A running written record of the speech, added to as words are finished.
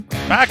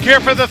Back here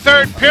for the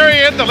third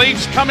period. The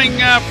Leafs coming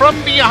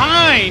from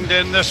behind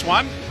in this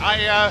one.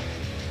 I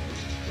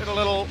did a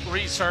little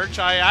research.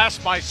 I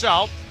asked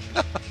myself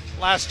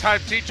last time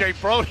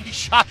TJ Brodie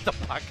shot the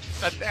puck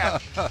at the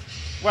net.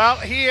 Well,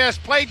 he has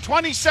played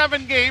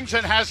 27 games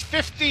and has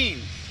 15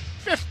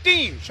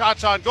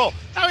 shots on goal.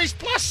 Now he's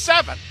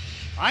 +7,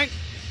 right?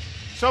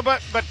 So,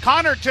 but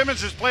Connor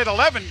Timmins has played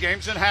 11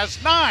 games and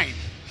has 9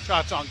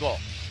 shots on goal.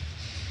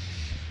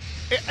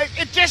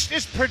 It just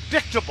is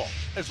predictable,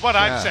 is what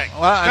I'm saying.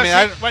 Well,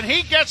 I mean, when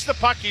he gets the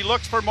puck, he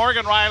looks for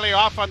Morgan Riley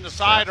off on the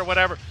side or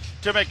whatever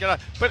to make it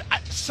up. But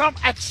at some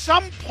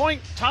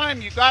point in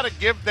time, you got to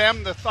give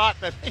them the thought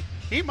that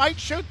he might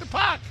shoot the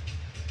puck.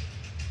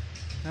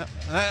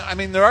 I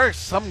mean, there are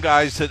some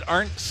guys that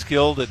aren't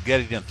skilled at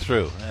getting it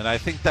through, and I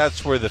think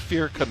that's where the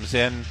fear comes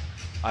in.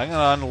 I'm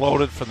going to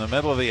unload it from the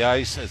middle of the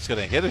ice. It's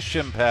going to hit a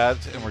shin pad,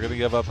 and we're going to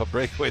give up a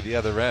breakaway the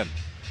other end.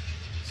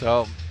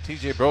 So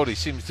TJ Brodie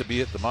seems to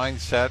be at the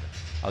mindset,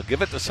 I'll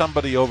give it to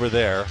somebody over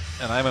there,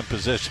 and I'm in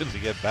position to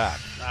get back.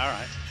 All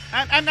right,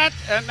 and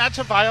that's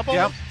a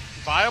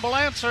viable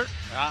answer.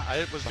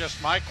 It was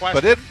just my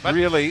question. But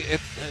really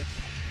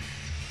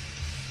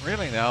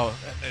now,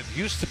 it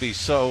used to be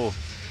so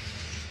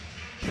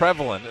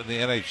prevalent in the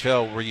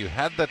NHL where you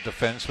had that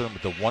defenseman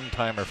with the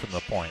one-timer from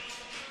the point.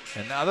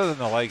 And other than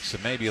the likes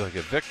of maybe like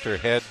a Victor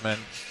Hedman,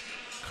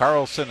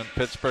 Carlson in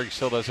Pittsburgh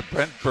still does it,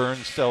 Brent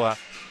Burns still,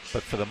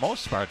 but for the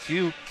most part,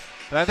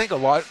 and I think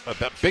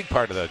a big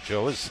part of that,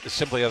 Joe, is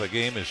simply how the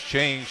game has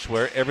changed,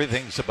 where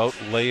everything's about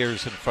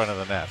layers in front of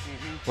the net.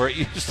 Mm-hmm. Where it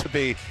used to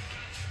be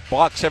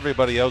box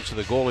everybody out so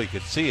the goalie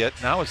could see it.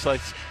 Now it's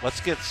like,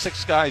 let's get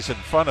 6 guys in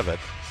front of it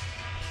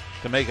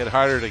to make it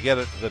harder to get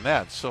it to the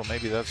net. So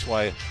maybe that's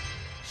why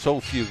so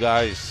few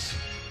guys,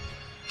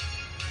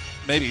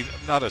 maybe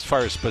not as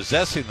far as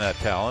possessing that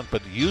talent,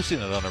 but using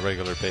it on a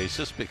regular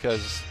basis,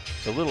 because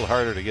it's a little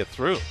harder to get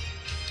through.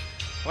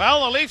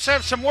 Well, the Leafs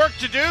have some work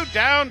to do.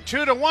 Down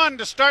 2-1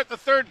 to start the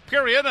third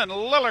period, and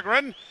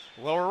Liljegren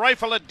will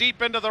rifle it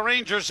deep into the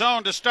Rangers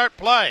zone to start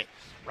play.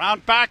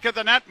 Round back of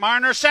the net,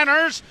 Marner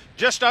centers,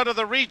 just out of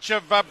the reach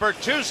of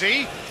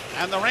Bertuzzi,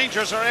 and the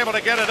Rangers are able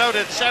to get it out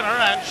at center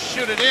and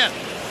shoot it in.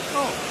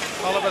 Oh,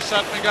 all of a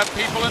sudden we got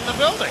people in the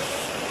building.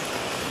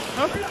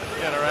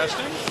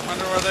 Interesting.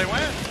 Wonder where they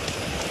went.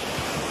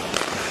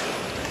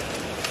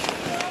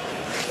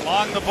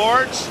 Along the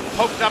boards,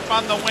 poked up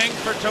on the wing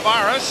for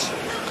Tavares.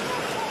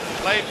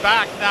 Played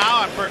back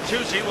now, and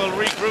Bertuzzi will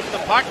regroup the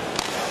puck.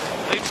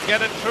 Leafs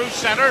get it through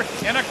center,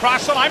 in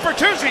across the line.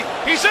 Bertuzzi,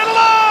 he's in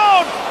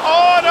alone!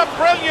 Oh, and a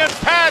brilliant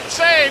pad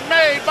save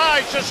made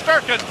by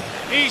Shesterkin.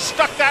 He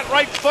stuck that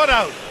right foot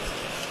out.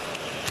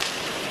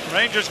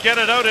 Rangers get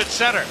it out at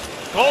center.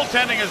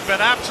 Goaltending has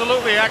been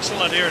absolutely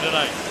excellent here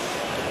tonight.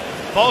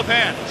 Both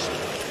ends.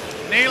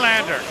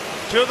 Nylander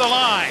to the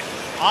line.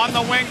 On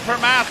the wing for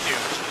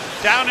Matthews.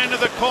 Down into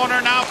the corner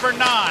now for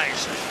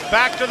Nyes.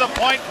 Back to the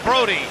point,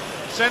 Brodie.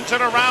 Sends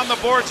it around the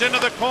boards into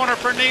the corner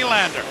for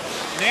Nylander.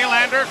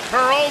 Nylander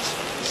curls,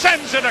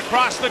 sends it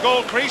across the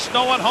goal crease,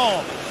 no one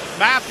home.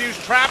 Matthews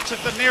traps at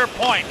the near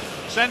point.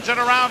 Sends it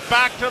around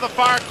back to the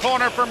far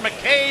corner for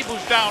McCabe,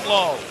 who's down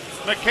low.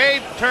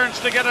 McCabe turns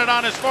to get it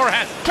on his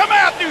forehand. To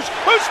Matthews,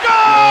 who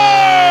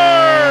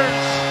scores!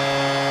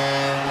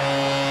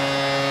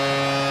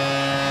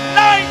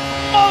 Ninth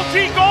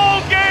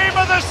multi-goal game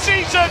of the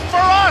season for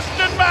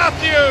Austin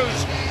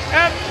Matthews.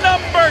 And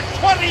number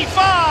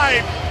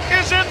 25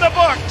 is in the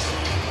books.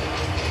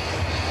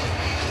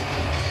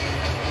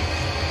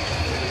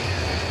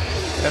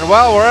 And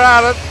while we're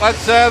at it,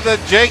 let's add that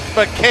Jake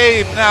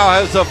McCabe now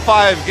has a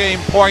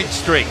 5-game point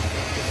streak.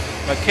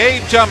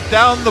 McCabe jumped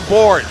down the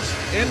boards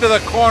into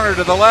the corner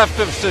to the left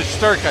of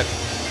Shesterkin.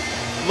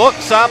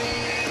 Looks up,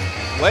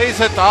 lays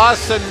it to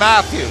Austin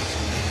Matthews.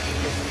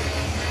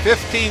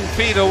 15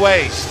 feet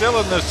away, still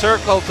in the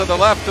circle to the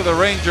left of the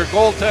Ranger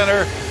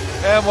goaltender.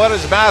 And what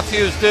does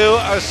Matthews do?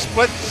 A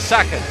split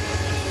second.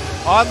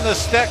 On the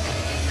stick,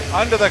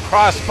 under the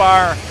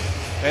crossbar,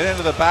 and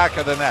into the back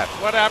of the net.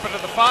 What happened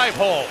to the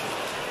 5-hole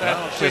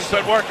that she's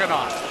been working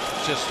on?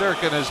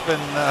 Shesterkin has been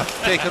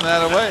taking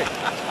that away.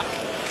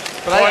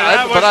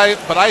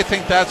 But I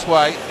think that's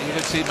why you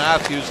can see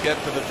Matthews get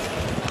to the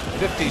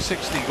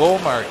 50-60 goal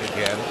mark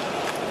again,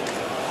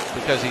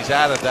 because he's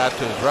added that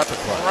to his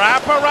repertoire.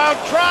 Wrap around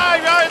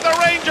try by the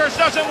Rangers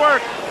doesn't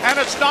work, and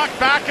it's knocked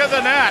back of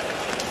the net.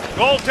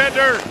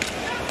 Goaltender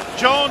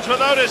Jones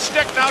without his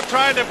stick now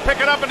trying to pick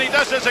it up, and he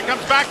does as it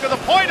comes back to the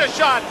point. A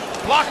shot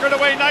blockered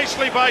away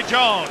nicely by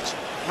Jones.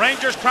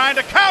 Rangers trying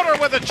to counter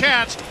with a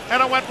chance,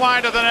 and it went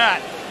wide of the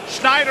net.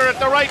 Schneider at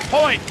the right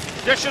point.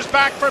 Dishes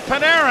back for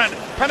Panarin.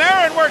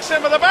 Panarin works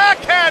in with a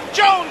backhand.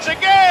 Jones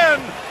again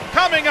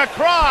coming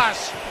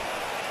across.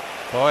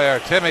 Boy,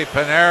 Artemi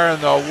Panarin,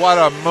 though, what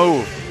a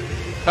move.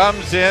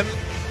 Comes in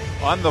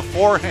on the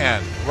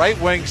forehand, right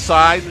wing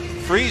side,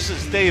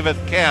 freezes David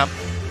Kemp,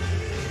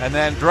 and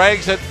then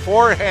drags it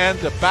forehand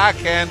to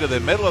backhand to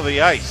the middle of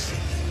the ice.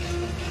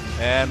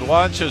 And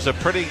launches a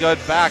pretty good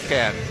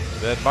backhand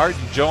that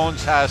Martin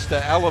Jones has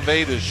to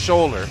elevate his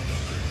shoulder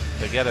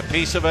to get a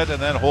piece of it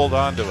and then hold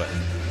on to it.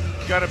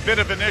 Got a bit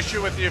of an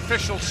issue with the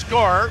official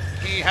score.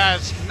 He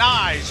has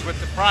Nyes with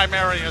the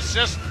primary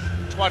assist,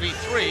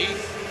 23,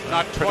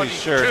 not 22.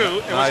 Sure it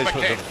was Nyes McCabe.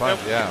 was in front,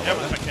 It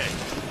was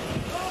McCabe.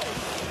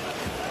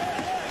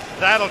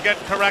 That'll get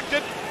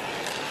corrected.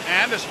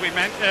 And as we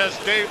meant, as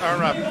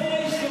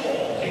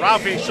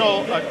Ralphie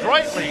so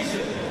adroitly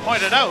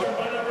pointed out,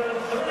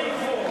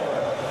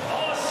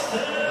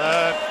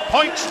 the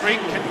point streak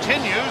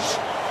continues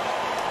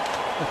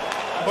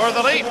for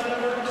the Leaf.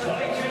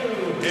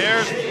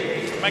 Here's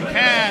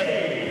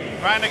McCann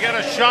trying to get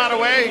a shot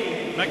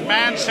away.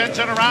 McMahon sends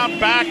it around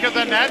back of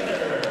the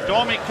net.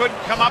 Domi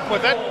couldn't come up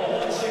with it.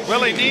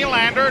 Willie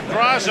Nylander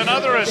draws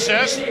another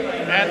assist,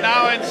 and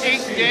now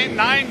in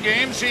 9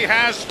 games he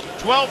has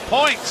 12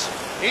 points.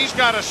 He's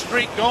got a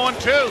streak going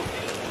too.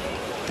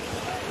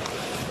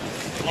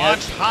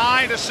 Launched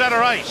high to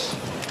center ice.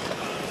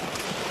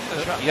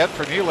 Yet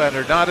for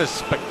Nylander, not as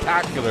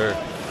spectacular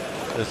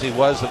as he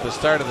was at the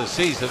start of the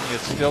season.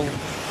 It's still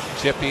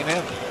chipping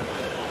in.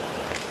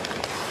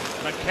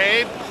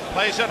 McCabe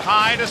plays it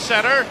high to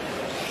center.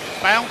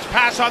 Bounce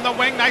pass on the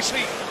wing,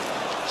 nicely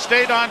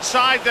stayed on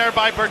side there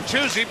by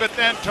Bertuzzi, but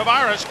then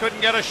Tavares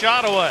couldn't get a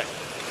shot away.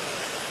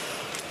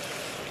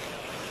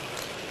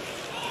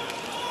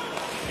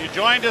 You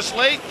joined us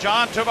late.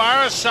 John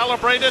Tavares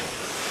celebrated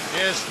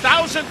his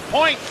 1,000th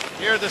point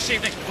here this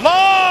evening.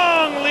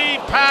 Long lead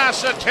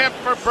pass attempt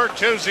for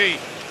Bertuzzi,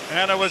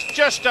 and it was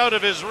just out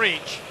of his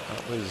reach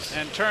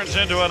and turns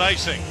into an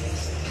icing.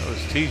 That was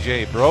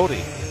TJ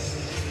Brody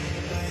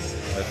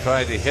that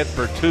tried to hit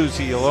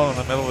Bertuzzi alone in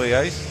the middle of the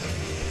ice.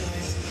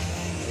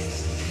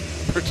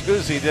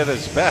 Bertuzzi did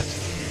his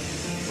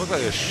best. Looked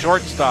like a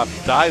shortstop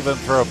diving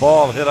for a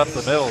ball, hit up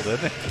the middle,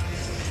 didn't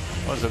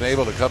he? Wasn't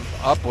able to come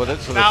up with it,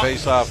 so the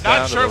face-off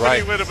down to the right. Not sure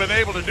he would have been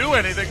able to do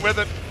anything with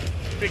it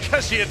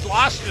because he had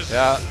lost his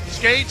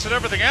skates and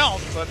everything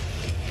else, but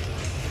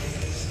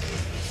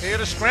he had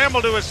to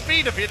scramble to his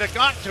feet if he'd have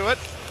got to it.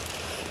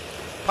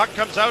 Puck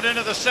comes out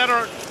into the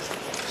center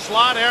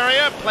slot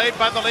area, played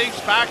by the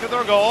Leafs back of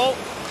their goal.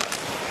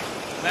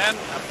 Then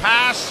a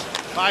pass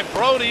by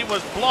Brody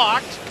was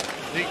blocked.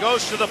 He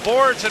goes to the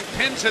boards and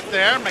pins it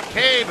there.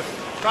 McCabe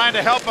trying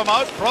to help him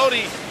out.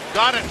 Brody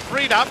got it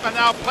freed up and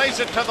now plays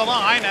it to the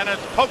line, and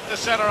it's poked to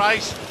center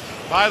ice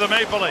by the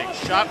Maple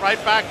Leafs. Shot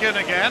right back in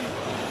again,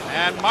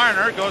 and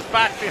Marner goes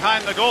back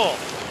behind the goal.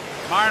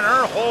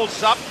 Marner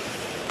holds up,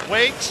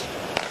 waits,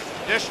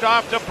 dished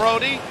off to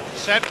Brody,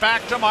 sent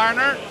back to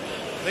Marner.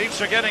 Leafs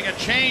are getting a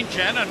change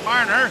in, and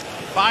Marner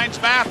finds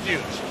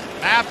Matthews.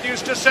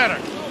 Matthews to center.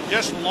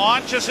 Just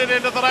launches it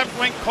into the left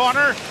wing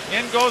corner.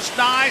 In goes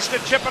Nyes to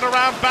chip it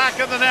around back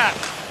of the net.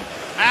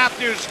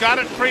 Matthews got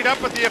it freed up,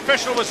 but the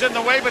official was in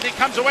the way, but he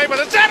comes away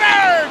with it.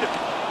 Centered!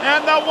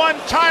 And the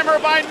one-timer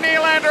by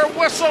Nylander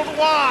whistled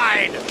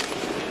wide.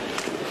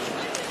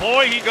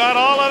 Boy, he got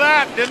all of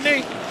that, didn't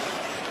he?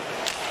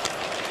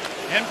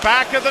 In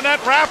back of the net,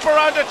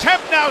 wraparound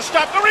attempt now.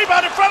 Stop the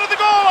rebound in front of the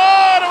goal.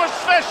 Oh, and it was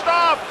fished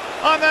off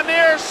on the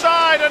near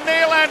side, and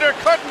Nylander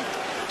couldn't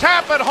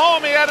tap it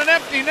home. He had an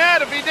empty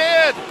net if he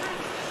did.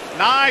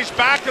 Nyes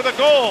back to the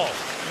goal.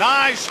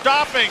 Nyes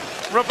stopping,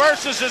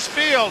 reverses his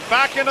field,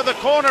 back into the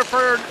corner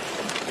for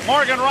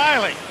Morgan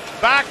Riley.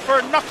 Back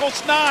for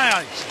Knuckles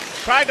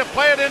Nyes. Tried to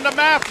play it into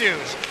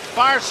Matthews.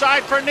 Far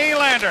side for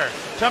Nylander.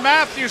 To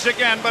Matthews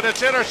again, but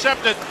it's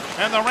intercepted,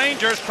 and the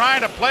Rangers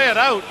trying to play it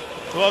out.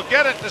 Will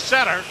get it to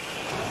center.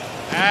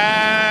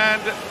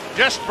 And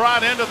just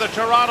brought into the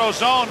Toronto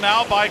zone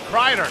now by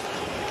Kreider.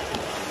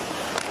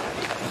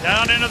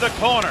 Down into the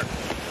corner.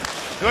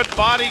 Good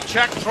body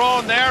check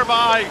thrown there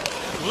by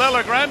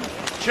Liljegren.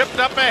 Chipped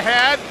up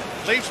ahead.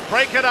 Leafs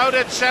break it out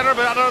at center,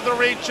 but out of the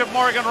reach of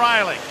Morgan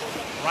Riley.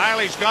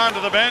 Riley's gone to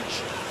the bench.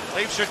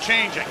 Leafs are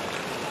changing.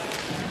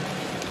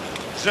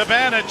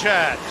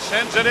 Zibanejad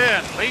sends it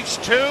in. Leafs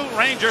 2,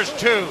 Rangers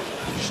 2.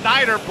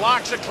 Schneider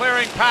blocks a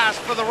clearing pass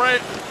for the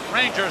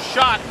Rangers.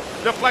 Shot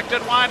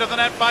deflected wide of the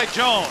net by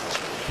Jones.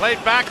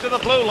 Played back to the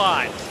blue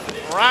line.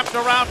 Wrapped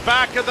around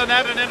back of the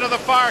net and into the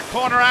far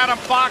corner. Adam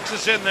Fox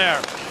is in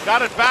there.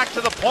 Got it back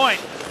to the point.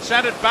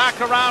 Sent it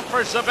back around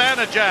for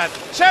Zibanejad.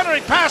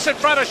 Centering pass in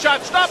front of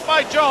shot. Stopped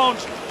by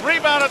Jones.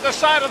 Rebound at the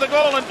side of the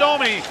goal, and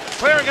Domi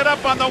clearing it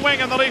up on the wing,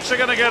 and the Leafs are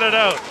going to get it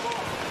out.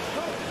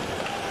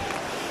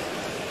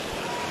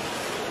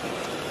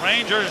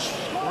 Rangers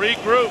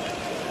regroup.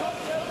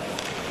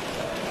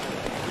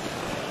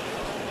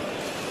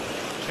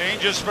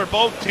 Changes for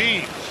both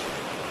teams.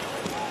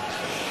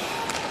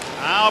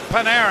 Now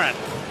Panarin.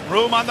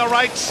 Room on the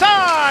right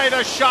side.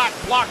 A shot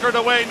blockered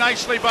away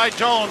nicely by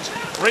Jones.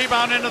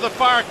 Rebound into the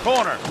far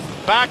corner.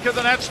 Back of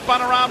the net,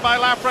 spun around by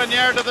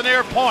Lafreniere to the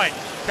near point.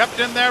 Kept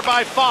in there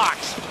by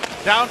Fox.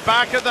 Down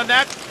back of the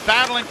net,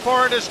 battling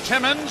for it is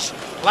Timmins.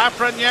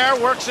 Lafreniere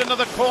works into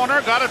the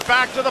corner. Got it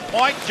back to the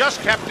point.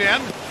 Just kept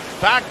in.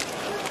 Back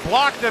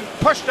blocked and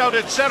pushed out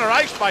at center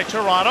ice by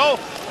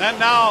Toronto. And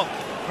now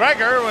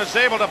Gregor was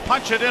able to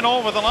punch it in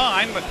over the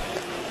line, but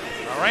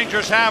the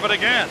Rangers have it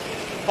again.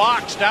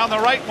 Fox down the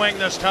right wing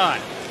this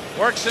time.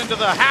 works into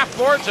the half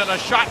boards, and a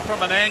shot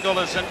from an angle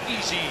is an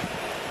easy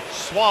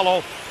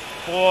swallow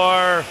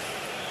for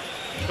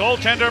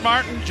goaltender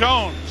Martin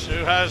Jones,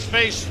 who has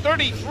faced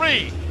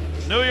 33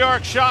 New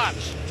York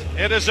shots.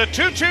 It is a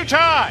 2-2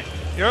 tie.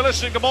 You're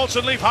listening to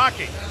Molson Leaf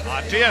Hockey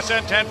on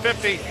TSN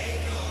 1050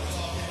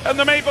 and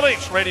the Maple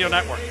Leafs Radio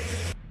Network.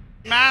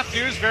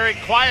 Matthews very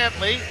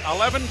quietly,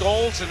 11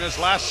 goals in his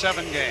last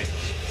 7 games.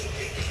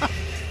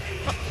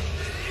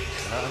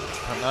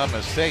 If I'm not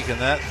mistaken,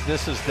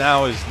 this is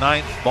now his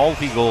 9th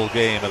multi-goal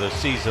game of the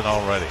season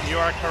already. You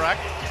are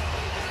correct.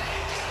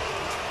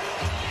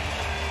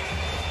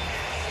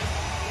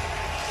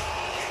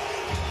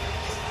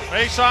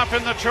 Face off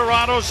in the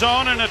Toronto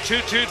zone in a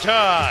 2-2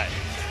 tie.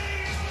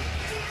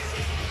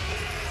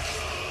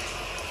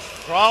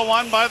 Draw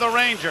one by the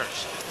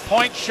Rangers.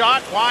 Point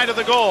shot wide of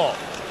the goal.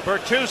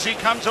 Bertuzzi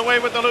comes away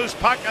with the loose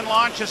puck and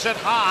launches it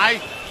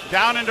high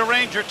down into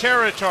Ranger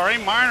territory.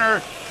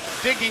 Marner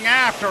digging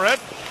after it.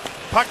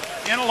 Puck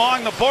in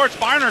along the boards.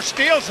 Marner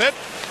steals it.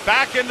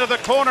 Back into the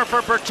corner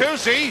for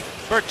Bertuzzi.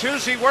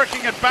 Bertuzzi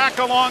working it back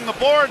along the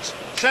boards.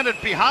 Sent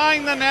it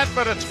behind the net,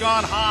 but it's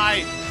gone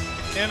high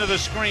into the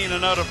screen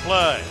and out of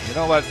play. You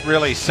know what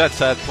really sets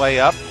that play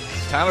up?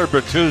 Tyler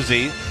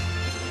Bertuzzi.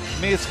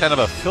 To me, it's kind of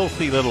a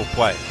filthy little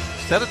play.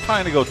 Instead of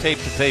trying to go tape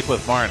to tape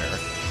with Marner,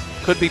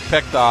 could be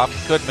picked off,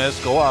 could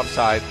miss, go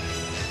offside.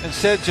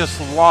 Instead,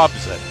 just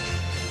lobs it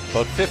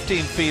about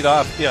 15 feet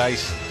off the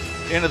ice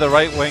into the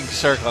right wing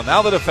circle.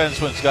 Now the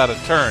defenseman's got to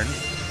turn,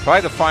 try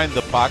to find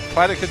the puck,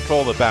 try to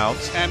control the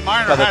bounce. And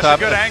Marner has a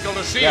good angle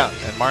to see it. Yeah,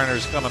 and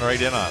Marner's coming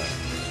right in on it.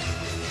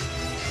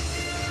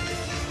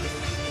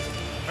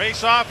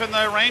 Face off in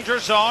the Ranger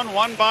zone,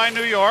 won by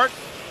New York.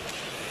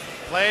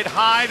 Played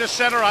high to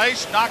center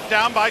ice, knocked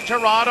down by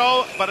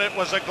Toronto, but it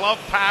was a glove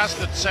pass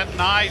that sent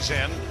Nyes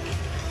in.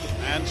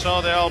 And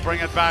so they'll bring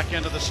it back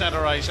into the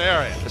center ice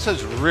area. This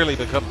has really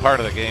become part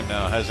of the game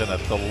now, hasn't it?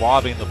 The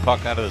lobbing the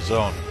puck out of the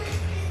zone.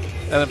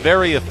 And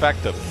very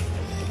effective.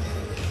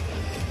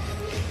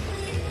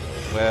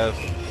 With,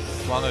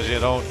 as long as you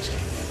don't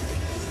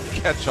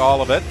catch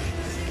all of it,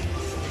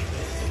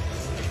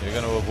 you're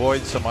going to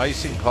avoid some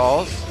icing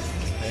calls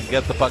and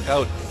get the puck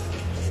out.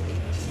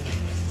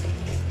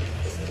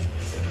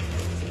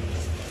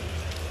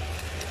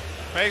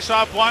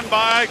 Face-off won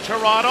by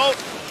Toronto.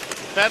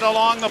 Fed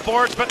along the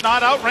boards, but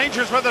not out.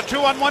 Rangers with a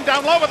 2-on-1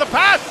 down low with a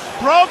pass.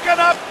 Broken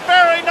up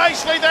very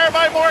nicely there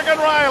by Morgan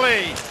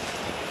Rielly.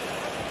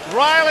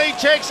 Rielly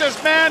takes his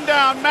man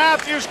down.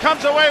 Matthews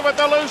comes away with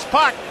the loose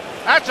puck.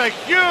 That's a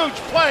huge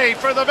play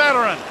for the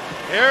veteran.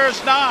 Here's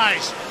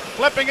Nyes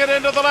flipping it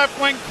into the left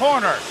wing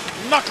corner.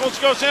 Knuckles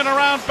goes in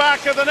around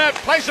back of the net,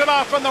 plays it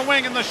off on the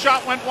wing, and the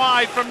shot went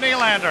wide from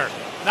Nylander.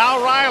 Now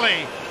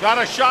Rielly got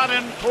a shot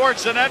in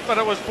towards the net, but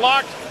it was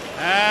blocked.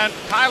 And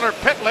Tyler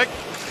Pitlick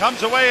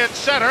comes away at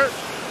center.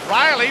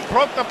 Rielly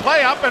broke the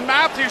play up, and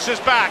Matthews is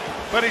back,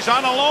 but he's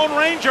on a lone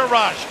Ranger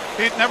rush.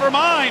 Never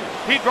mind,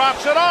 he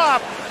drops it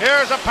off.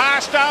 Here's a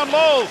pass down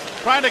low.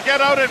 Trying to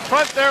get out in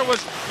front there was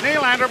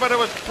Nylander, but it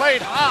was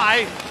played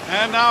high,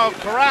 and now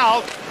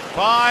corralled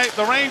by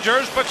the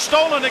Rangers, but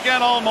stolen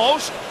again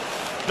almost.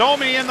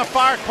 Domi in the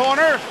far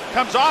corner,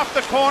 comes off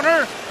the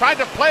corner, tried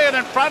to play it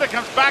in front, it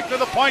comes back to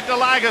the point to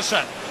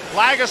Lagesson.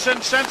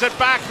 Lagesson sends it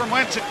back from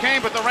whence it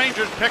came, but the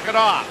Rangers pick it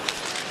off.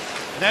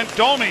 Then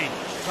Domi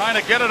trying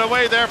to get it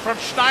away there from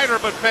Schneider,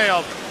 but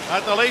failed.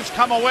 The Leafs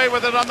come away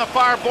with it on the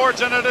far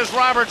boards, and it is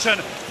Robertson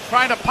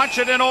trying to punch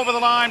it in over the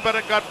line, but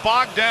it got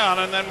bogged down,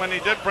 and then when he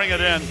did bring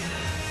it in,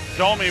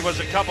 Domi was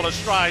a couple of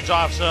strides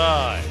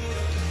offside.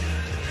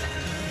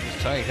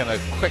 Just taking a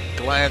quick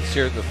glance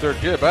here at the third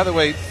period. By the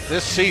way,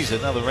 this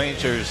season, now the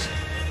Rangers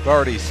have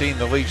already seen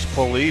the Leafs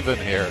pull even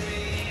here.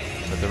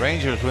 But the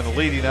Rangers been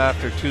leading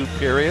after 2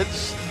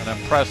 periods, an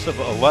impressive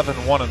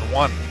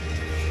 11-1-1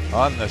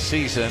 on the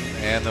season.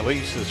 And the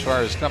Leafs, as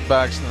far as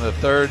comebacks in the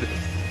third,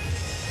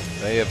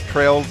 they have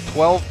trailed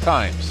 12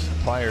 times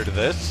prior to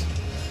this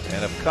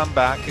and have come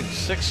back in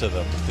 6 of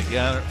them to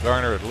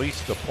garner at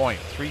least a point,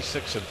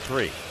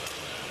 3-6-3.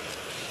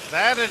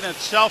 That in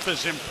itself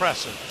is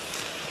impressive.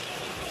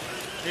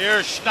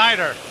 Here's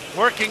Schneider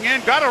working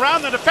in, got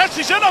around the defense,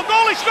 he's in on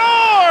goal, he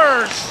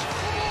scores!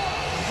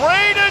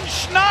 Braden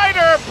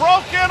Schneider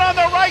broke in on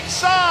the right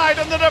side,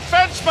 and the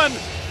defenseman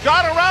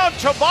got around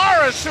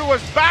Tavares, who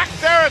was back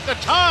there at the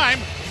time.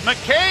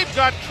 McCabe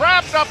got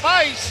trapped up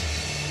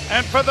ice,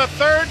 and for the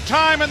 3rd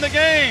time in the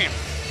game,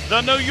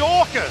 the New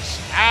Yorkers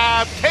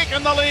have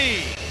taken the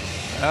lead.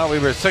 Well, we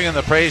were singing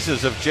the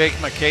praises of Jake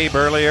McCabe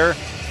earlier.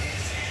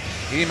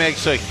 He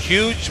makes a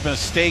huge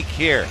mistake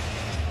here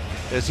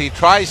as he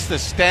tries to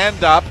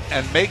stand up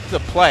and make the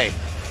play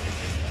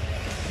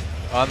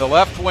on the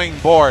left wing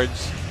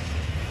boards.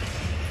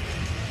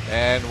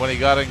 And when he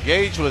got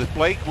engaged with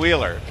Blake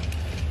Wheeler,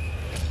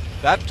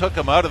 that took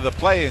him out of the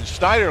play, and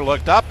Schneider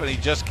looked up and he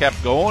just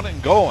kept going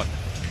and going.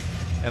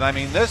 And I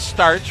mean, this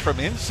starts from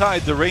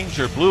inside the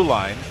Ranger blue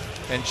line,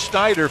 and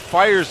Schneider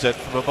fires it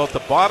from about the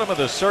bottom of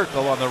the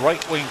circle on the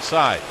right wing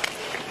side.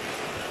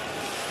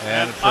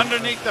 And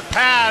underneath the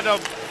pad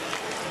of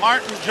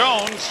Martin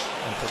Jones.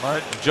 And for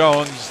Martin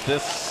Jones,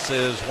 this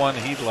is one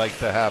he'd like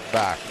to have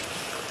back.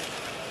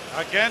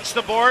 Against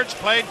the boards,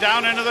 played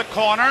down into the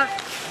corner.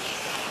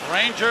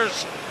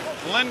 Rangers,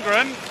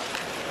 Lindgren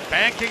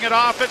banking it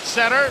off at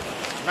center.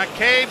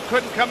 McCabe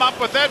couldn't come up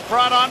with it.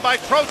 Brought on by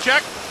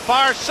Trocheck.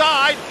 Far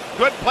side.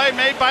 Good play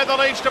made by the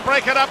Leafs to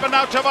break it up, and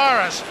now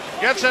Tavares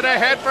gets it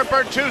ahead for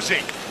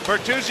Bertuzzi.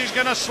 Bertuzzi's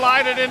going to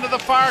slide it into the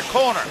far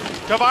corner.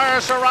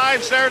 Tavares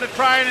arrives there to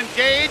try and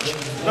engage.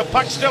 The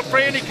puck's still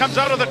free, and he comes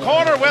out of the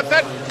corner with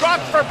it.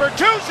 Dropped for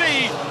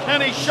Bertuzzi,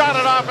 and he shot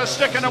it off a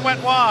stick, and it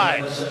went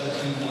wide.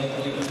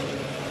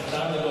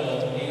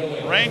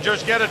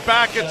 Rangers get it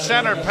back at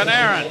center.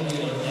 Panarin.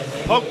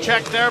 Poke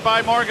check there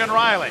by Morgan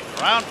Riley.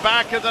 Round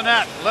back of the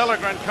net.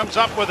 Liljegren comes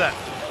up with it.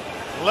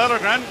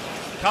 Liljegren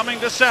coming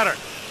to center.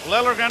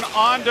 Liljegren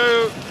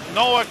onto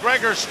Noah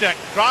Gregor's stick.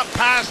 Drop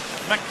past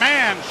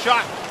McMahon.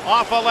 Shot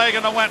off a leg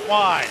and it went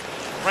wide.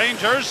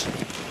 Rangers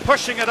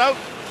pushing it out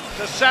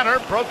to center.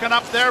 Broken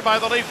up there by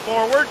the Leaf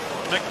forward.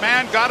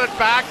 McMahon got it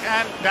back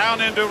and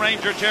down into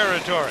Ranger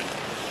territory.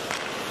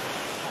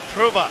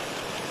 Trouba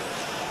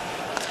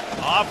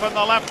off on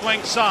the left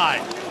wing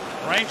side.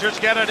 Rangers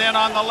get it in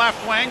on the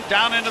left wing,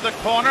 down into the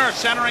corner,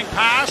 centering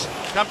pass,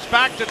 comes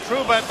back to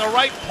Trouba at the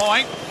right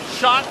point,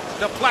 shot,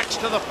 deflects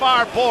to the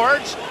far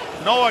boards.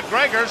 Noah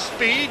Gregor's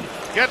speed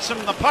gets him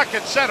the puck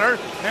at center,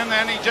 and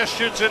then he just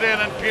shoots it in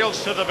and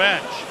peels to the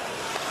bench.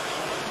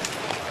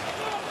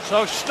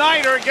 So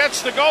Schneider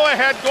gets the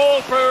go-ahead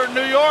goal for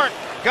New York.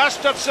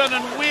 Gustafsson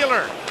and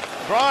Wheeler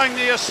drawing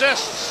the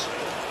assists.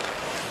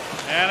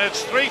 And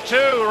it's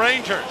 3-2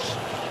 Rangers.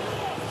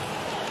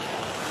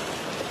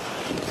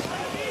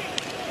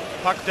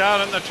 Puck down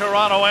in the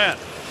Toronto end.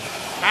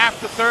 Half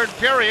the third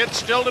period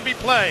still to be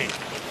played.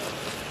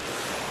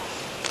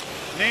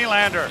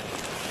 Nylander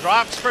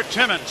drops for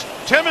Timmins.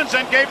 Timmins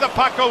then gave the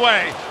puck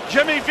away.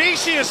 Jimmy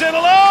Vesey is in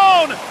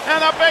alone,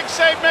 and a big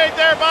save made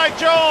there by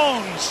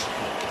Jones.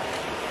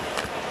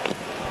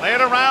 Play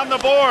it around the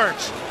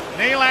boards.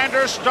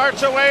 Nylander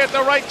starts away at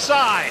the right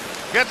side.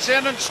 Gets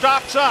in and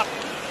stops up.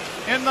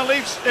 In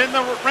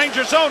the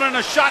Ranger zone, and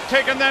a shot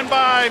taken then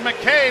by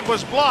McCabe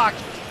was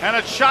blocked, and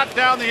it's shot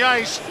down the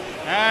ice.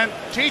 And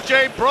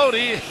TJ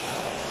Brody,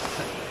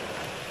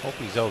 hope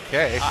he's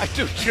okay. I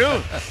do too.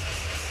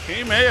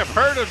 He may have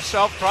hurt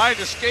himself trying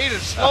to skate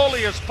as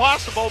slowly as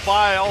possible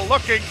by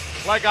looking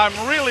like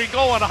I'm really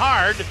going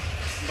hard,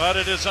 but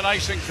it is an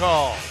icing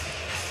call.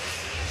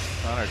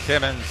 Connor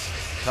Timmins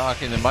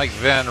talking to Mike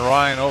Van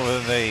Ryn over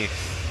the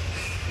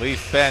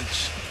Leaf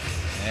bench,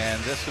 and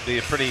this would be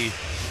a pretty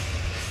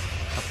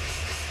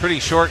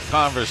short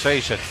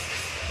conversation.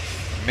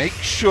 Make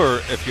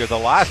sure if you're the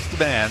last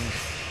man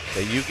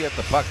that you get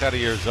the puck out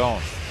of your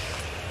zone.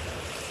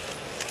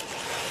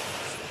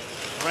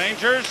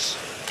 Rangers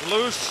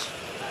loose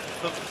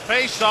the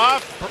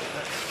face-off.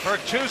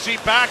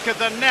 Bertuzzi back at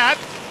the net.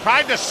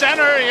 Tried to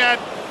center. He had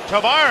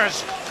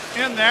Tavares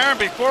in there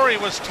before he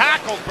was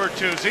tackled,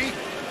 Bertuzzi.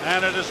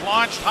 And it is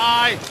launched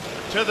high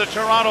to the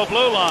Toronto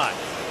blue line.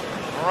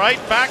 Right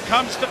back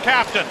comes the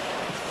captain.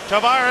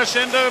 Tavares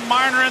into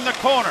Marner in the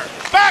corner.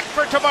 Back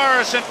for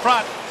Tavares in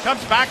front.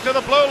 Comes back to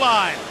the blue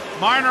line.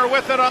 Marner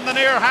with it on the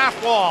near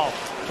half wall.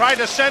 Tried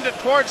to send it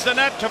towards the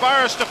net.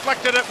 Tavares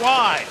deflected it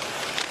wide.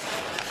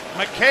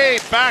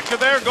 McCabe back to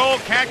their goal.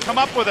 Can't come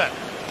up with it.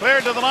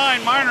 Cleared to the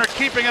line. Marner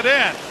keeping it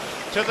in.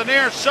 To the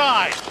near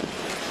side.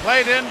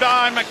 Played in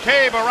by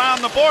McCabe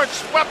around the board.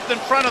 Swept in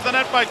front of the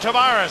net by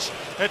Tavares.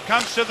 It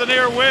comes to the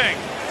near wing.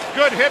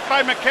 Good hit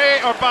by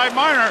McCabe or by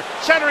Marner.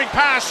 Centering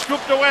pass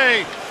scooped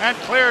away and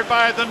cleared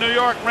by the New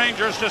York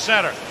Rangers to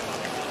center.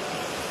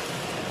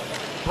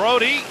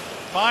 Brody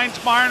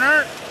finds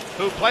Marner,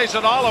 who plays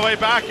it all the way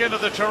back into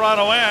the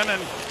Toronto end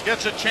and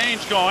gets a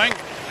change going.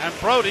 And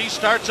Brody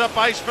starts up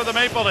ice for the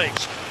Maple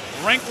Leafs.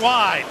 Rink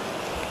wide.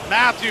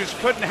 Matthews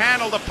couldn't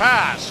handle the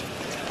pass.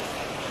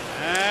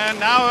 And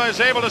now is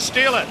able to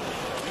steal it.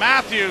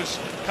 Matthews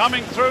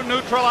coming through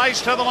neutral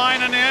ice to the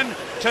line and in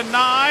to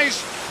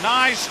Nyes.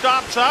 Nyes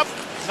stops up.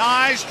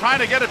 Nyes trying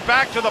to get it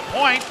back to the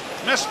point.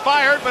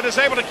 Misfired, but is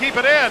able to keep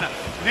it in.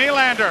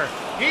 Nylander,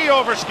 he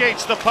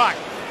overskates the puck.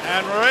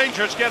 And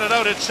Rangers get it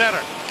out at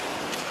center.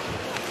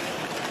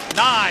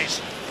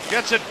 Nyes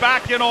gets it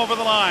back in over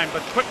the line,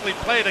 but quickly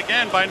played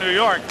again by New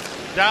York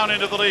down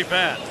into the Leaf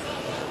end.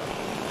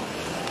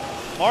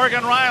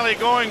 Morgan Riley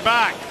going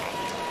back.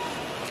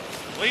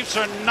 Leafs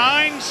are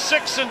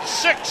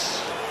 9-6-6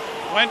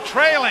 when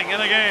trailing in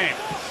the game.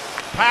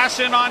 Pass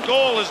in on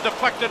goal is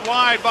deflected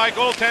wide by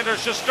goaltender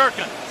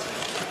Shesterkin.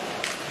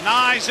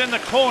 Nyes in the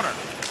corner,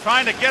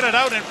 trying to get it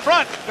out in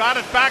front. Got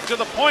it back to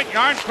the point.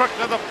 Yarncrook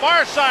to the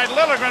far side.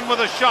 Liljegren with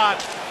a shot.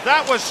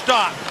 That was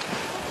stopped.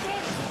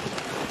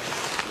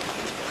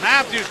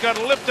 Matthews got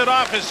lifted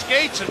off his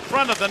skates in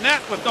front of the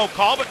net with no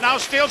call, but now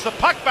steals the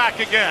puck back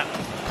again.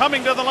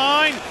 Coming to the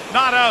line,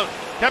 not out.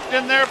 Kept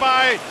in there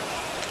by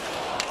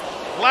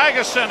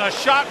Lagesson. A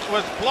shot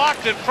was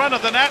blocked in front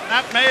of the net, and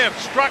that may have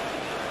struck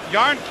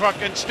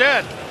Yarncrook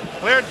instead.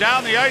 Cleared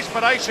down the ice,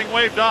 but icing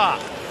waved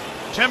off.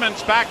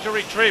 Timmins back to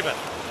retrieve it.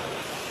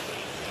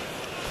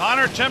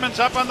 Connor Timmins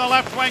up on the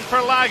left wing for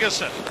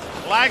Lagesson.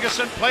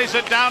 Lagesson plays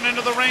it down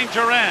into the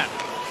Ranger end.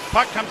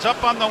 Puck comes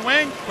up on the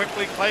wing,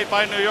 quickly played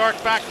by New York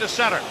back to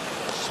center.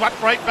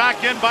 Swept right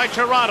back in by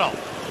Toronto.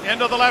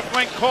 Into the left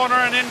wing corner,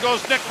 and in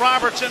goes Nick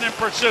Robertson in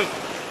pursuit.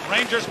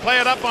 Rangers play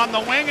it up on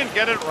the wing and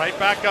get it right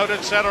back out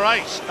at center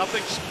ice.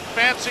 Nothing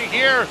fancy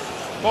here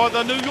for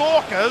the New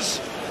Yorkers,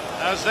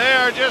 as they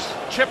are just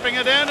chipping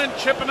it in and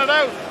chipping it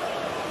out.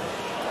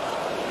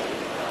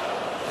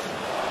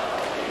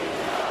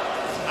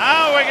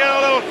 Now we get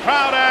a little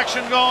crowd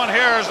action going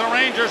here as the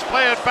Rangers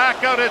play it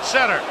back out at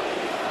center.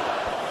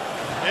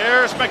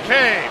 Here's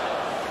McCabe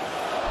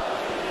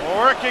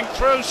working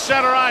through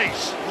center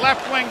ice,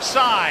 left wing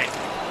side.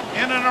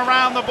 In and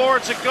around the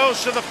boards it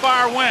goes to the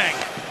far wing.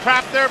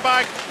 Trapped there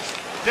by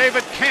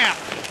David Camp.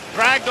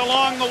 Dragged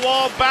along the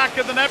wall back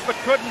of the net but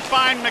couldn't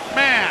find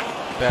McMahon.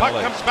 Puck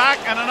comes back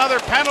and another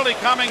penalty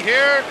coming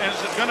here.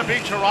 Is it going to be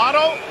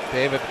Toronto?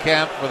 David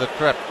Camp for the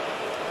trip.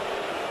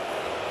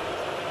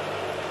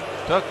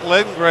 Took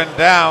Lindgren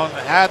down,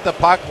 had the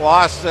puck,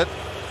 lost it,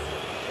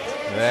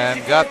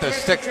 and got the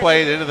stick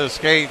blade into the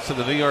skates of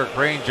the New York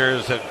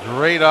Rangers. A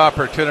great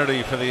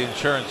opportunity for the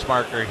insurance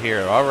marker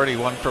here. Already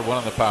 1-for-1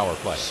 on the power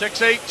play.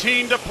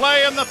 6:18 to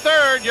play in the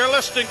third. You're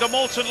listening to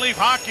Molson Leaf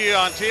Hockey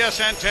on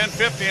TSN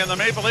 1050 and the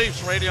Maple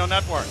Leafs Radio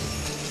Network.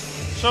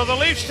 So the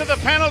Leafs to the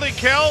penalty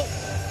kill.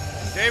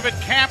 David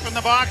Camp in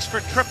the box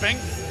for tripping.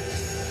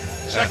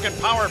 Second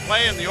power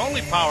play, and the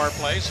only power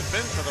plays have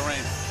been for the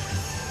Rangers.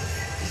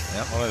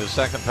 Yep, only the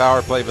second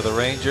power play for the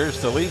Rangers.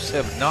 The Leafs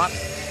have not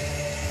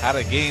had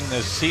a game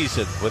this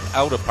season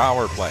without a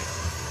power play.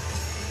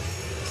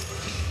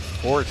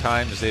 4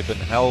 times they've been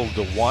held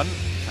to 1.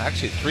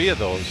 Actually, 3 of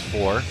those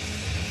 4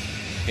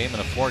 came in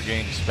a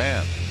 4-game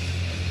span.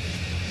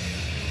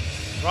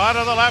 Draw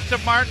to the left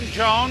of Martin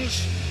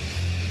Jones.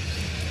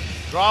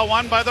 Draw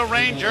one by the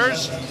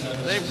Rangers.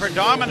 They've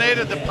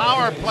predominated the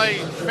power play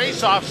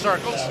face-off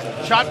circles.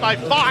 Shot by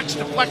Fox,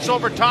 deflects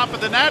over top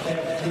of the net.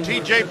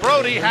 TJ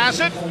Brody has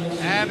it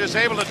and is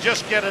able to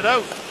just get it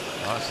out.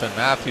 Austin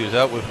Matthews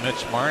out with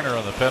Mitch Marner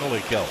on the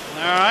penalty kill.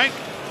 All right.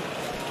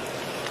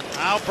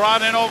 Now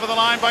brought in over the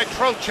line by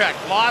Trocheck.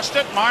 Lost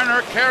it.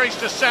 Marner carries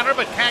to center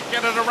but can't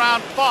get it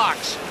around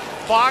Fox.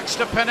 Fox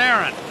to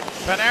Panarin.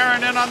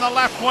 Panarin in on the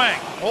left wing.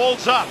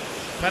 Holds up.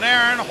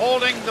 Panarin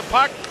holding the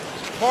puck.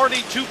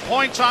 42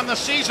 points on the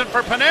season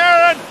for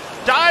Panarin.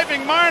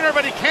 Diving Marner,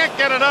 but he can't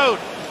get it out.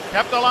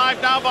 Kept alive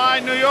now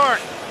by New York.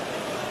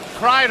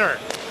 Kreider.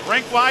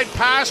 Rink-wide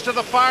pass to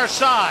the far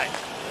side.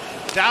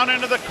 Down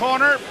into the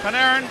corner.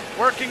 Panarin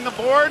working the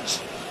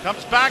boards.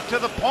 Comes back to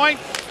the point.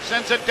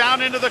 Sends it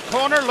down into the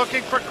corner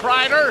looking for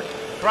Kreider.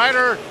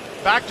 Kreider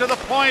back to the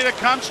point. It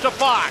comes to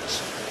Fox.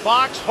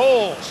 Fox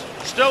holds.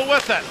 Still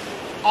with it.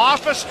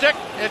 Off a stick.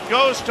 It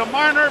goes to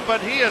Marner,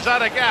 but he is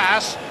out of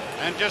gas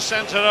and just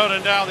sends it out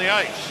and down the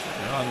ice.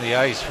 They're on the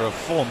ice for a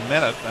full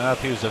minute,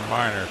 Matthews and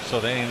Marner, so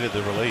they needed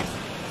the relief.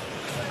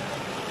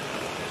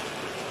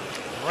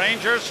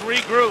 Rangers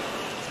regroup.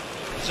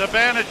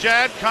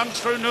 Zibanejad comes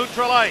through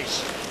neutral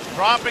ice.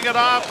 Dropping it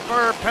off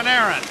for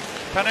Panarin.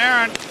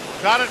 Panarin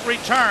got it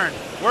returned.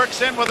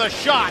 Works in with a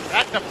shot.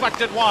 That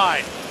deflected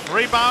wide.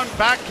 Rebound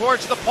back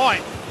towards the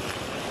point.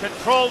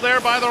 Controlled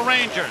there by the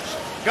Rangers.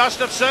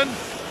 Gustafsson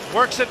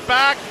works it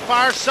back.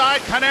 Far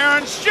side.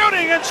 Panarin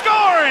shooting and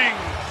scoring.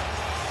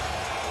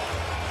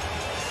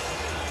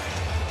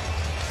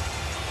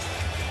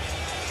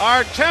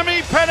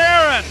 Artemi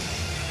Panarin.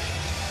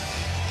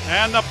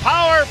 And the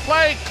power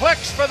play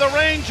clicks for the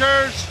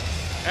Rangers.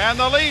 And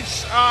the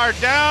Leafs are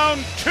down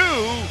 2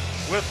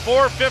 with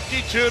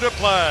 4:52 to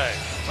play.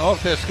 Oh,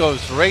 if this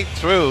goes right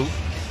through.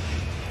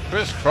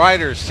 Chris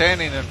Kreider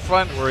standing in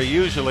front where he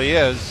usually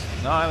is.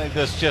 No, I think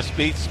this just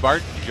beats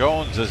Martin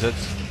Jones as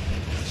it's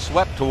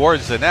swept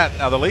towards the net.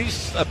 Now the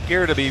Leafs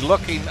appear to be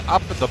looking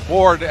up at the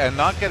board and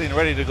not getting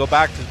ready to go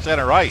back to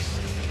center ice.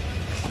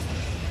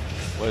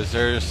 Was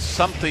there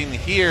something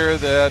here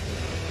that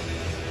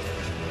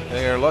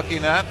they are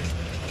looking at?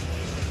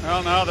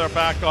 Well, now they're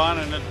back on,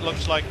 and it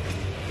looks like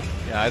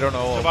I don't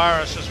know.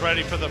 Tavares is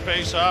ready for the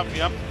face-off.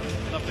 Yep,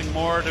 nothing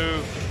more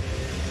to...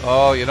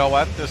 Oh, you know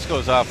what? This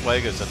goes off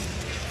Lagesson.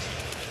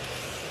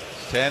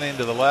 Standing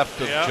to the left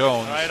of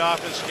Jones. Right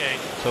off his skate.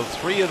 So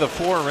 3 of the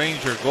 4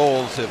 Ranger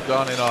goals have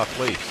gone in off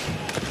Leafs.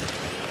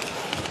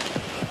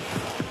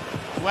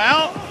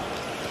 Well,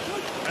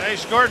 they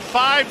scored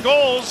 5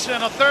 goals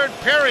in a third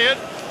period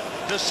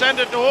to send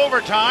it to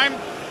overtime.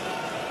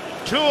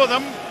 2 of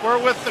them were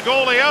with the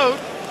goalie out.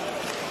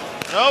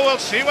 So we'll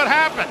see what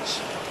happens.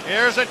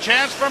 Here's a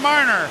chance for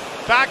Marner.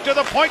 Back to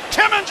the point.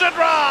 Timmins a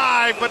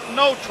drive, but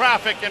no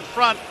traffic in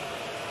front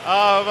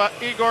of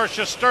Igor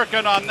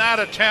Shesterkin on that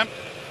attempt,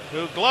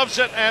 who gloves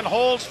it and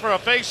holds for a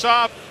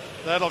face-off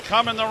that'll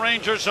come in the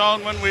Ranger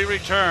zone when we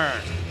return.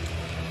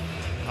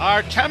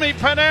 Artemi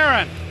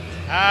Panarin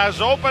has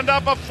opened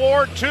up a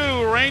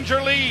 4-2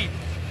 Ranger lead.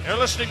 You're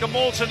listening to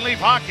Molson Leaf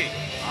Hockey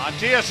on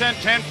TSN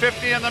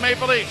 1050 and the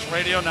Maple Leafs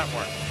Radio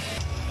Network.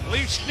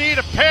 Leafs need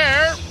a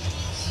pair,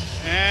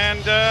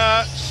 and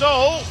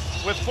so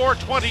with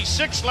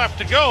 4:26 left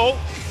to go,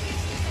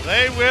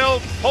 They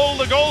will pull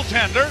the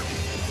goaltender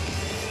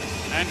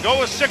and go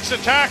with 6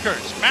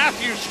 attackers.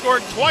 Matthews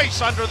scored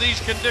twice under these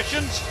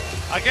conditions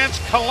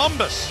against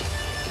Columbus,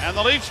 and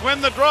the Leafs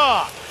win the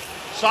draw.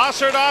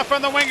 Saucered off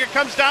on the wing, it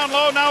comes down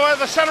low now.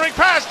 The centering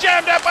pass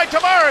jammed out by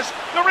Tavares.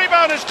 The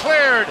rebound is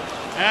cleared,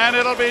 and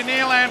it'll be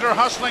Nylander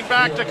hustling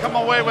back to come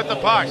away with the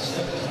puck.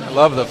 I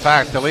love the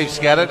fact the Leafs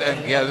get it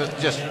and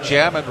just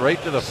jam it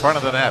right to the front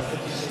of the net.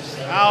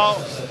 Now,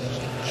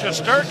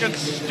 Shesterkin's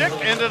stick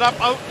ended up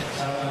out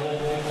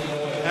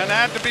and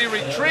had to be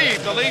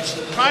retrieved. The Leafs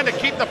trying to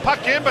keep the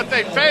puck in, but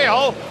they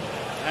fail,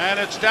 and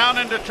it's down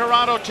into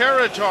Toronto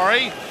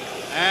territory.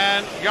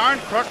 And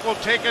Yarncrook will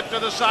take it to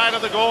the side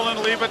of the goal and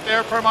leave it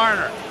there for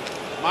Marner.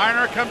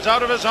 Marner comes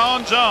out of his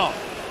own zone.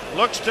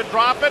 Looks to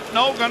drop it.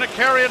 No, going to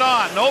carry it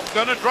on. Nope,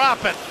 going to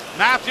drop it.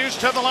 Matthews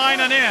to the line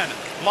and in.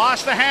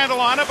 Lost the handle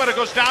on it, but it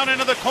goes down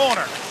into the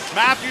corner.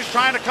 Matthews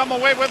trying to come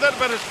away with it,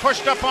 but it's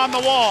pushed up on the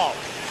wall.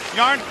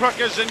 Yarncrook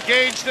is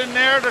engaged in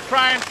there to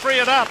try and free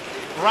it up.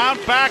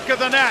 Round back of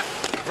the net.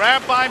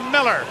 Grabbed by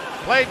Miller.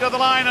 Played to the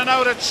line and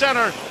out at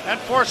center and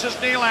forces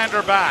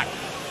Nylander back.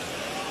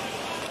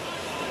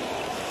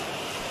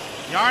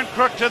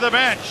 Yarncrook to the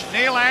bench.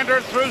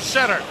 Nylander through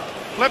center.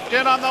 Flipped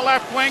in on the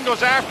left wing.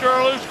 Goes after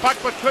a loose puck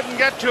but couldn't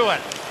get to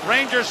it.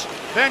 Rangers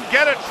then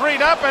get it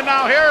freed up, and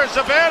now here is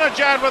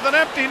Zibanejad with an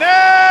empty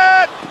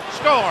net.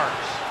 Scores.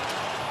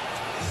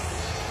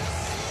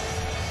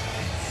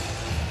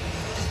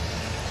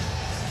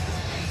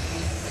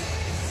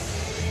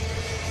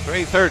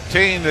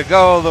 .313 to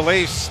go. The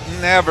Leafs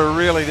never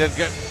really did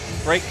get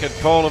great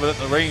control of it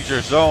in the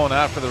Rangers zone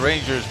after the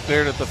Rangers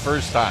cleared it the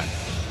first time.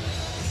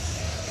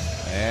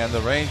 And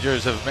the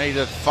Rangers have made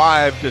it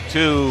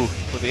 5-2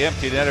 with the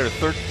empty netter.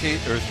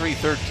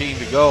 3:13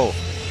 to go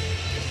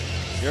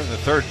here in the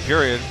third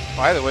period.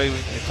 By the way, we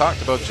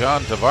talked about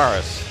John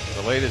Tavares,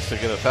 the latest to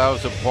get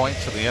 1,000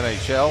 points in the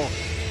NHL.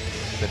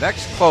 The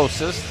next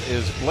closest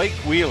is Blake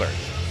Wheeler,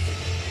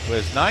 who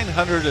has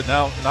 900 and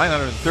now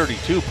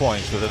 932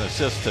 points with an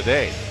assist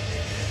today.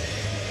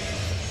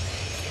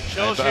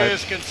 Shows you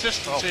his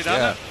consistency,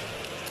 doesn't it?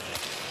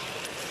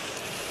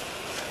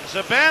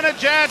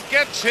 Zibanejad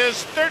gets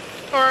his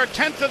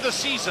 10th of the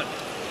season.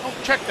 Oh,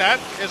 check that.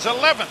 His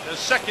 11th, his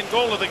second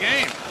goal of the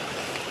game.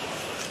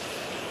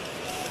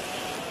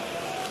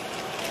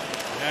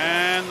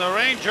 And the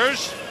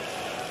Rangers,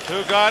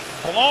 who got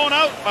blown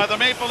out by the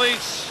Maple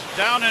Leafs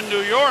down in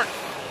New York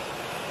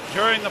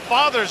during the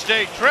Father's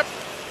Day trip,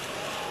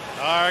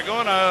 are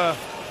going to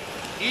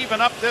even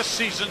up this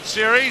season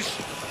series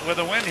with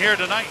a win here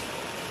tonight.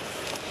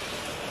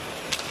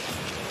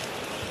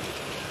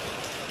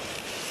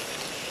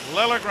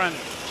 Liljegren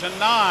to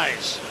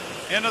Nyes.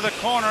 Into the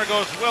corner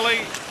goes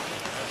Willie.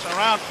 It's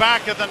around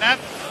back of the net.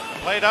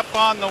 Played up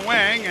on the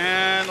wing,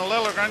 and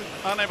Liljegren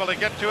unable to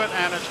get to it,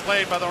 and it's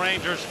played by the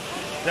Rangers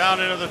down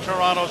into the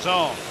Toronto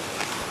zone.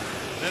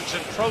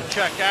 Vincent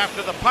Trocheck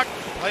after the puck.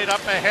 Played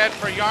up ahead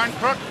for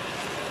Yarncrook.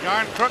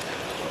 Yarncrook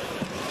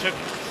to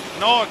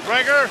Noah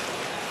Gregor.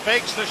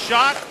 Fakes the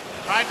shot.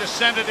 Tried to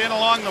send it in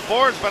along the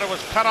boards, but it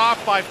was cut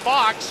off by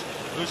Fox,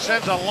 who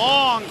sends a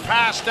long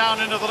pass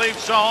down into the Leaf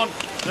zone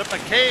that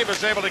McCabe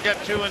is able to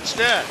get to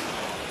instead.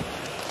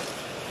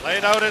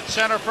 Played out at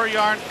center for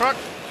Yarncrook.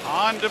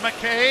 On to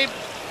McCabe.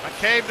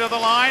 McCabe to the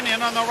line,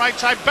 in on the right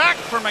side, back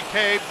for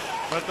McCabe,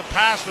 but the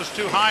pass was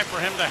too high for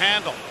him to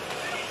handle.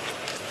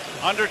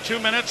 Under 2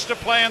 minutes to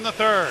play in the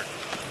third.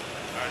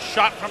 A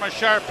shot from a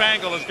sharp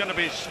angle is going to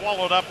be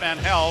swallowed up and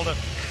held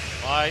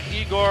by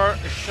Igor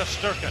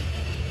Shesterkin.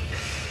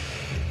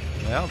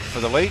 Well,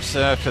 for the Leafs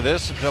after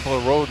this, a couple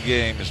of road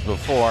games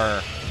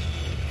before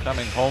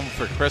coming home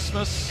for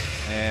Christmas,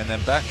 and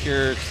then back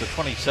here it's the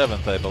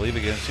 27th, I believe,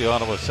 against the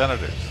Ottawa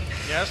Senators.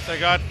 Yes, they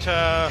got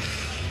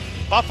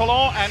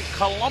Buffalo and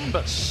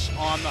Columbus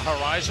on the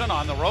horizon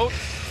on the road.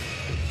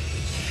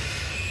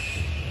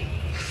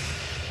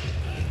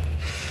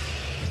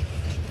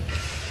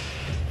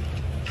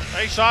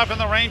 Face off in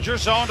the Ranger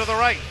zone to the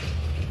right.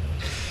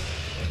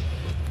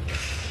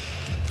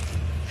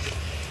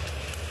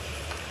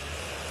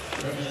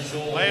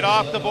 Played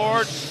off the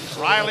boards.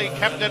 Riley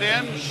kept it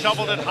in,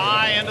 shoveled it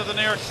high into the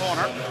near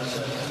corner.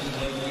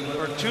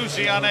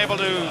 Bertuzzi unable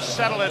to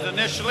settle it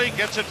initially.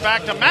 Gets it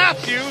back to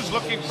Matthews,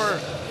 looking for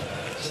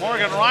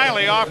Morgan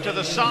Riley off to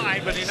the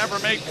side, but he never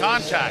made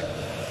contact.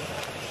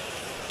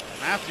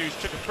 Matthews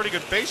took a pretty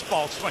good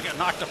baseball swing and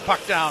knocked the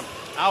puck down.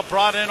 Now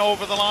brought in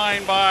over the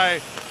line by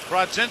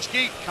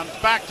Brodzinski. Comes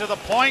back to the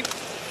point.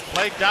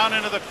 Played down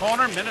into the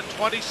corner. Minute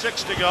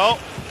 26 to go.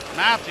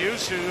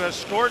 Matthews, who has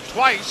scored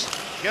twice,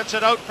 gets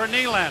it out for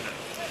Nylander.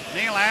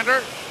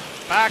 Nylander,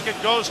 back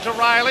it goes to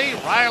Riley.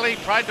 Riley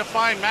tried to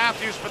find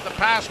Matthews, but the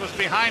pass was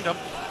behind him,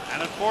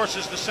 and it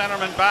forces the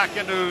centerman back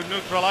into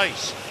neutral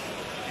ice.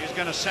 He's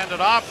going to send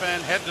it off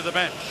and head to the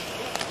bench.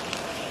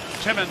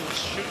 Timmins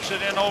shoots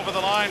it in over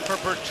the line for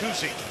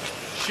Bertuzzi.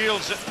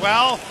 Shields it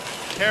well.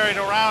 Carried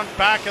around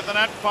back of the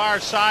net, far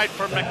side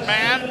for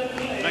McMahon.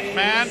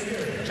 McMahon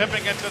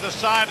tipping it to the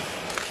side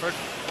for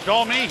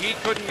Domi. He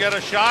couldn't get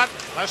a shot.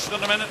 Less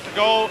than a minute to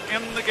go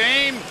in the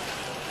game.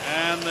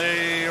 And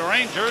the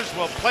Rangers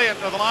will play it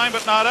to the line,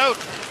 but not out.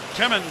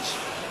 Timmins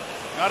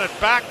got it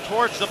back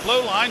towards the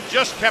blue line,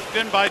 just kept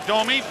in by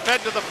Domi,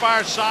 fed to the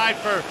far side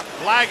for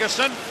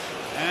Lagesson,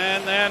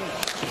 and then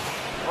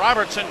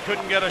Robertson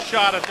couldn't get a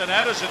shot at the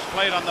net as it's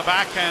played on the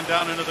backhand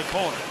down into the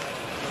corner.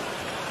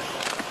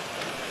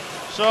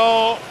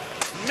 So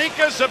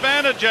Mika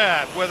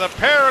Zibanejad with a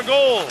pair of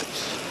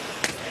goals.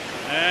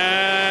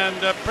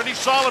 And a pretty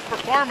solid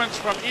performance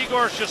from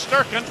Igor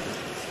Shesterkin.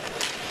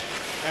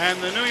 And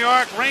the New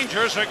York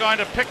Rangers are going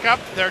to pick up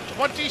their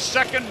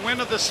 22nd win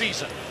of the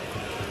season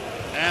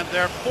and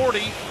their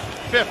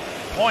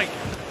 45th point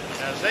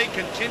as they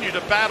continue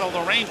to battle the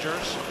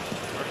Rangers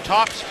for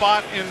top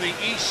spot in the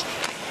East.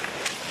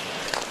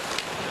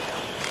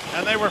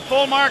 And they were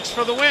full marks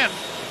for the win.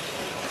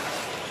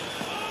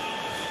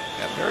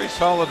 Yeah, very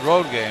solid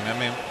road game. I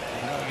mean,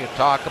 you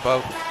talk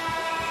about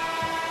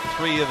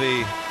 3 of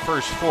the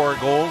first 4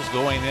 goals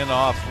going in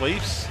off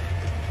Leafs.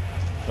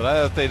 But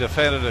I thought they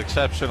defended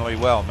exceptionally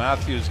well.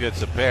 Matthews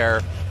gets a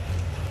pair,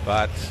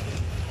 but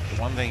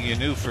one thing you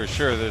knew for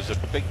sure, there's a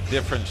big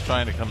difference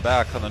trying to come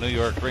back on the New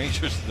York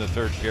Rangers in the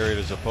third period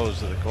as opposed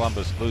to the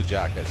Columbus Blue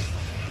Jackets.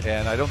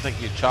 And I don't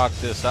think you chalk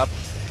this up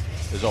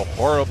as a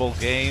horrible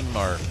game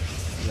or,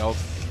 you know,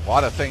 a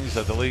lot of things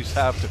that the Leafs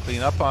have to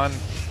clean up on.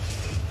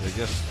 They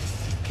just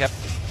kept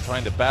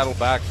trying to battle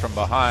back from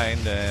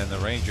behind, and the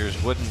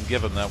Rangers wouldn't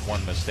give them that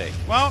one mistake.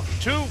 Well,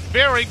 2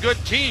 very good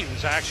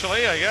teams,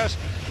 actually, I guess.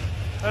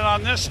 And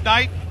on this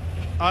night,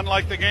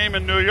 unlike the game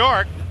in New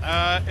York,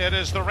 it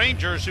is the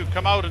Rangers who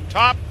come out on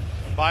top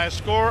by a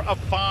score of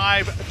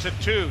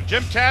 5-2.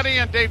 Jim Taddy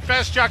and Dave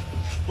Feschuk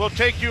will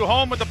take you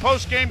home with the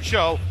post-game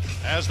show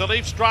as the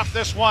Leafs drop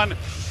this one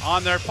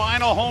on their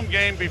final home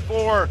game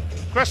before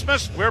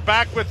Christmas. We're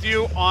back with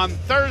you on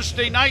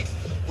Thursday night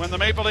when the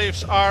Maple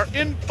Leafs are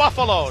in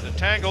Buffalo to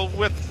tangle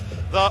with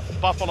the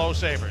Buffalo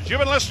Sabres. You've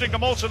been listening to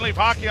Molson Leaf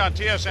Hockey on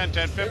TSN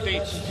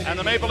 1050 and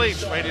the Maple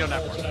Leafs Radio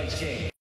Network.